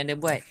dah apa yang dia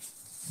buat.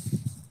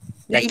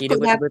 Saya kira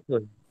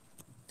betul-betul.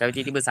 Tapi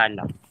tiba-tiba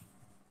salah.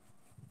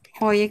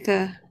 Oh, ya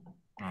ke?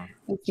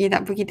 Okey,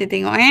 tak apa, kita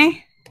tengok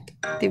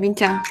kita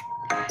bincang.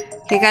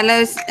 Okey,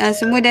 kalau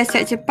semua dah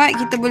siap cepat,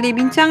 kita boleh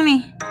bincang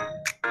ni.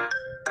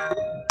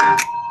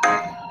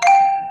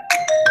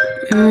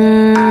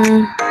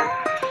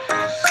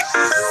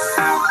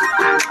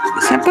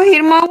 Siapa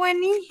Hermawan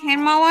ni?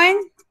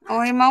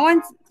 Hermawan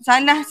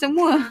salah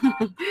semua.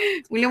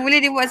 Mula-mula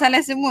dia buat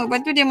salah semua.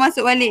 Lepas tu dia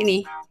masuk balik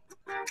ni.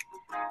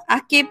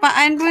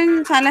 Akipaan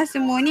pun salah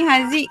semua ni.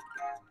 Haziq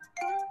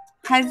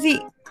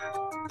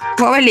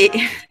buat balik.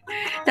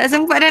 Tak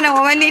sempat dah nak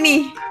buat balik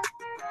ni.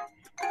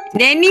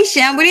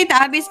 Danish boleh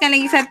tak habiskan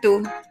lagi 1?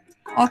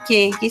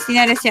 Okey,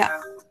 Kristina dah siap.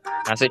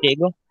 Masuk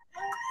cikgu?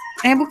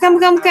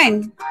 Bukan.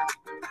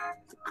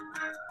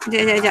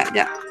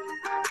 Sekejap.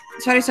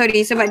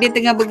 Sorry sebab dia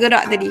tengah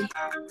bergerak tadi.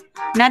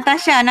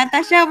 Natasha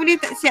boleh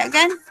tak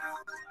siapkan?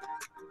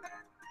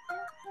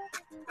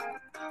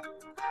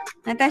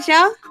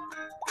 Natasha?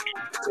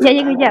 Ya,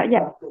 cikgu,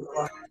 sekejap.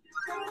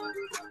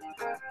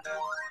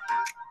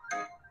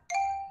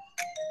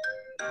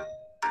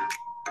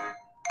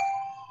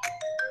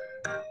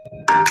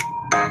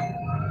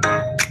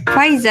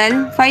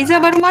 Faizal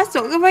baru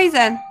masuk ke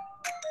Faizal?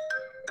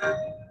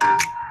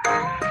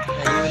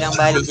 Saya ulang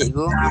balik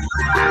cikgu.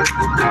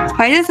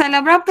 Faizal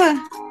salah berapa?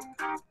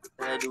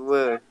 Salah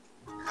 2.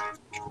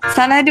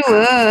 Salah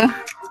 2.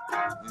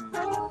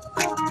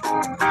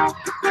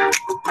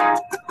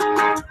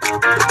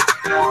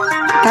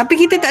 Tapi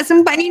kita tak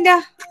sempat ni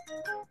dah.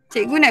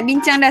 Cikgu nak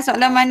bincang dah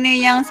soalan mana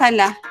yang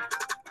salah.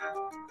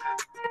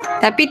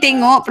 Tapi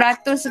tengok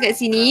peratus kat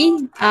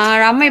sini,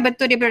 ramai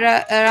betul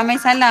daripada ramai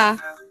salah.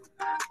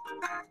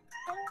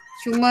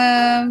 Cuma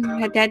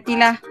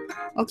hati-hatilah.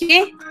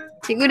 Okey.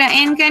 Cikgu dah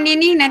endkan dia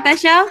ni,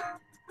 Natasha.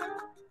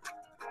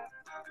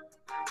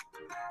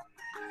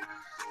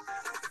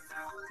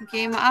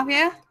 Okey, maaf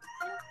ya.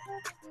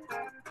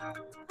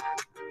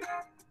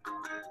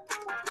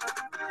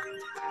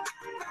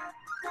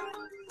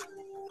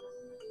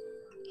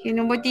 Okay,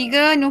 nombor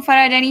 3,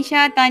 Nufara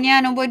Danisha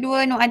tanya. Nombor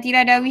 2, Nur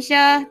Atira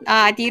Darwisha.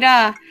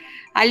 Atira.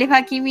 Alif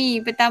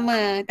Hakimi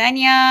pertama.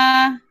 Tanya.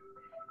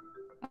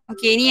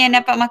 Okey, ni yang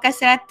dapat markah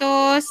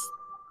 100.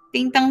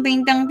 Ting-tang,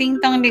 ting-tang,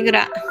 ting-tang dia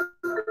gerak.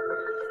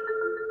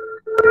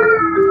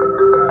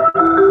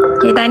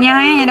 Okey, tanya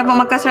yang dapat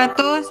markah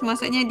 100.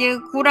 Maksudnya dia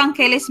kurang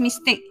careless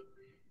mistake.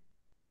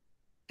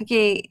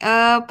 Okey,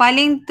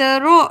 paling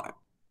teruk.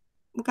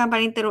 Bukan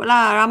paling teruk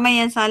lah.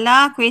 Ramai yang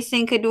salah.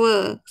 Question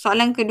kedua.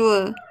 Soalan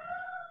kedua.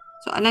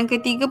 Soalan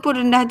ketiga pun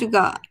rendah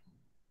juga.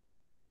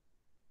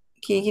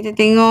 Okey, kita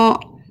tengok.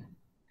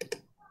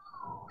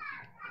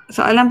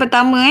 Soalan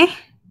pertama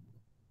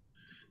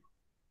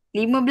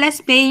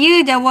 15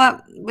 player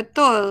jawab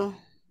betul.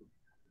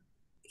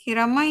 Okey,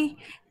 ramai.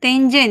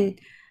 Tangen.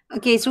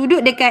 Okey, sudut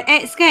dekat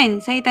X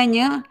kan? Saya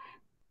tanya.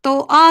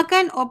 TOA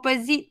kan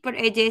opposite per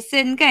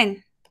adjacent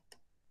kan?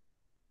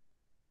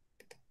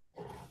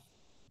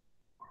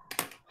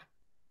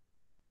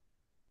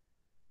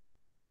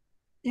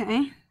 Sekejap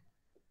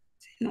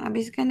Saya nak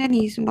habiskan dah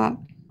ni sebab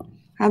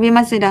habis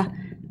masa dah.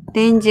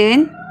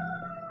 Tangen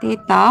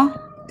theta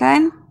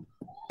kan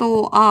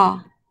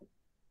TOA.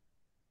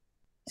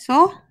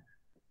 So,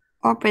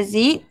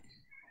 opposite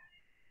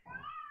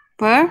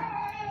per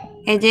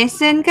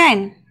adjacent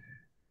kan?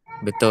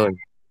 Betul.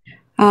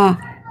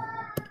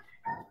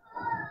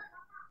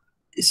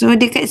 So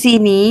dekat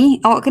sini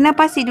awak kena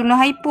pasti dulu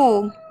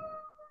hypo.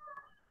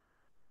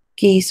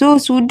 Okay, so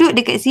sudut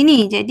dekat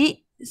sini.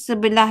 Jadi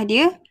sebelah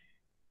dia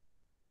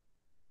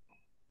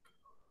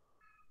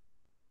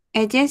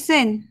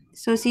adjacent.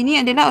 So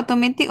sini adalah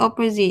automatic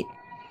opposite.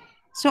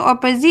 So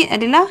opposite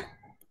adalah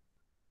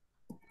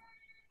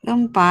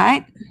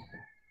 4.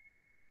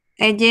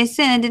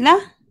 Adjacent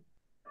adalah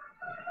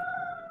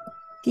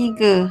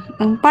 3.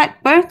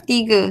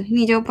 4/3.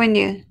 Ni jawapan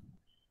dia.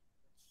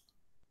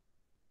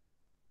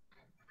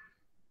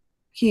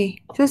 Okay.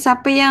 So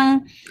siapa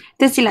yang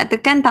tersilap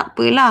tekan tak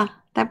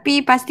apalah.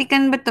 Tapi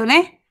pastikan betul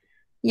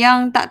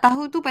Yang tak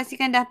tahu tu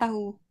pastikan dah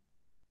tahu.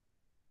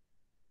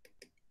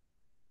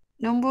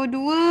 Nombor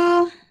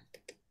 2.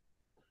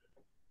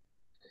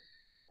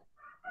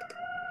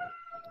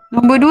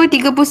 Nombor 2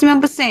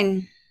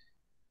 39%.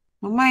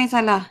 Ramai yang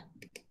salah.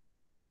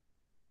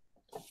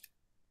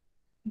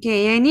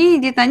 Okay, yang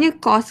ni dia tanya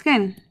cos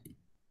kan?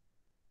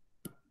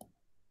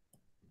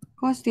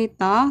 Cos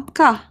theta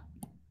kah?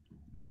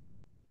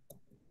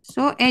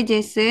 So,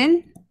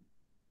 adjacent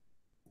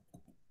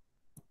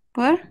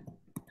per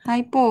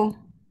hypo.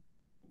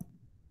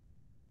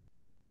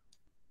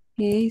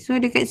 Okay, so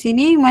dekat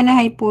sini mana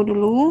hypo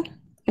dulu?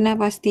 Kena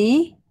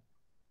pasti.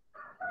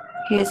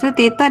 Okay, so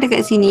theta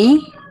dekat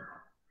sini.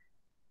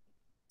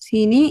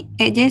 Sini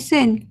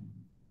adjacent.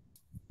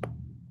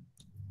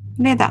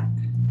 Boleh tak?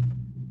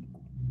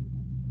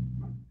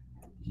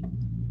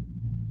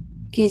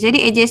 Okay,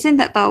 jadi adjacent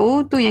tak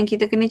tahu. Tu yang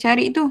kita kena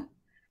cari tu.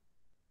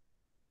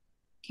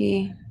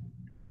 Okay.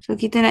 So,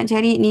 kita nak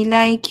cari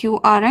nilai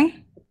QR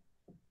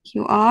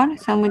QR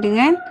sama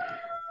dengan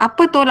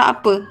apa tolak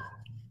apa?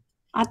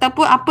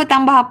 Ataupun apa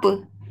tambah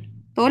apa?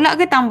 Tolak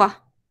ke tambah?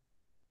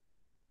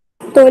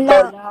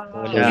 Tolak.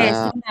 Okay,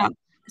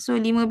 so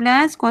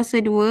 15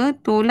 kuasa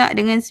 2 tolak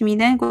dengan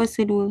 9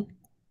 kuasa 2.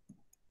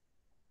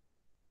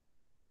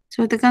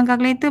 So, tekan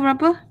kalkulator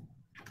berapa?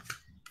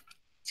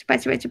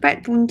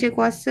 Cepat. Punca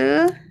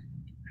kuasa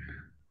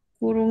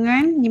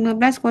kurungan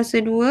 15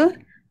 kuasa 2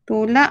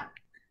 tolak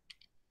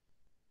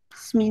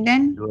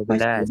 9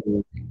 kuasa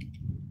 2.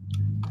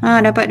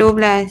 Dapat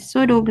 12.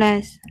 So,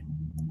 12.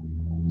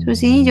 So,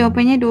 sini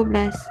jawapannya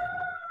 12.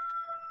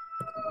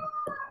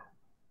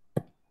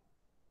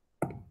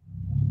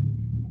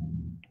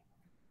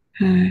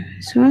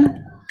 So,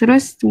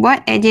 terus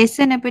buat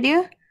adjacent apa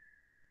dia?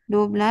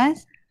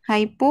 12.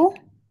 Hypo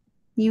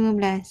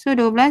 15. So,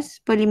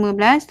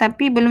 12/15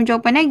 tapi belum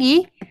jawapan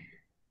lagi.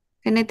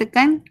 Kena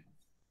tekan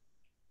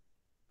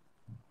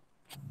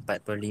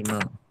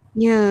 4/5.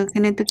 Ya,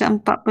 kena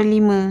tekan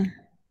 4/5.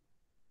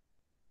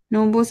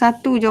 Nombor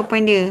 1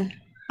 jawapan dia.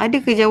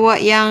 Ada ke jawab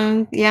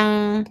yang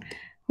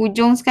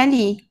hujung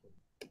sekali?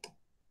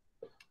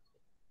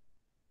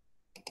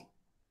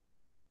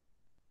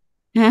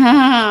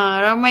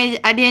 Ramai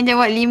ada yang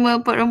jawab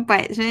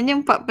 5/4. Sebenarnya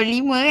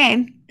 4/5 kan?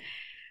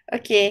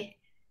 Okey.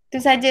 Itu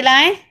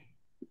sajalah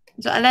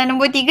Soalan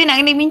nombor 3 nak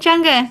kena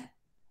bincang ke?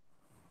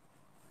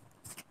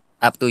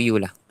 Up to you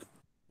lah.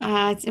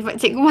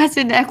 Sebab cikgu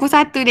masa aku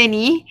 1 dah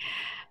ni.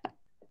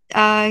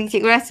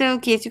 Cikgu rasa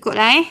okey cukup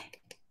lah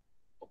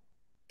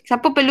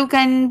Siapa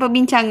perlukan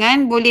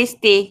perbincangan boleh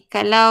stay.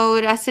 Kalau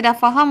rasa dah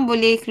faham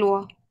boleh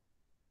keluar.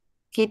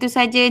 Okey, itu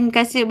saja. Terima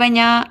kasih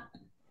banyak.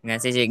 Terima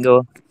kasih cikgu.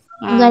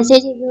 Terima kasih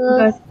cikgu.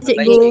 Baik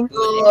cikgu.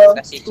 Terima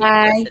kasih cikgu.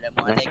 Bye. Assalamualaikum.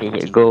 Terima kasih,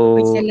 cikgu.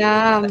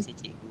 Salam. Terima kasih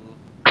cikgu.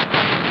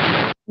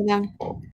 Salam.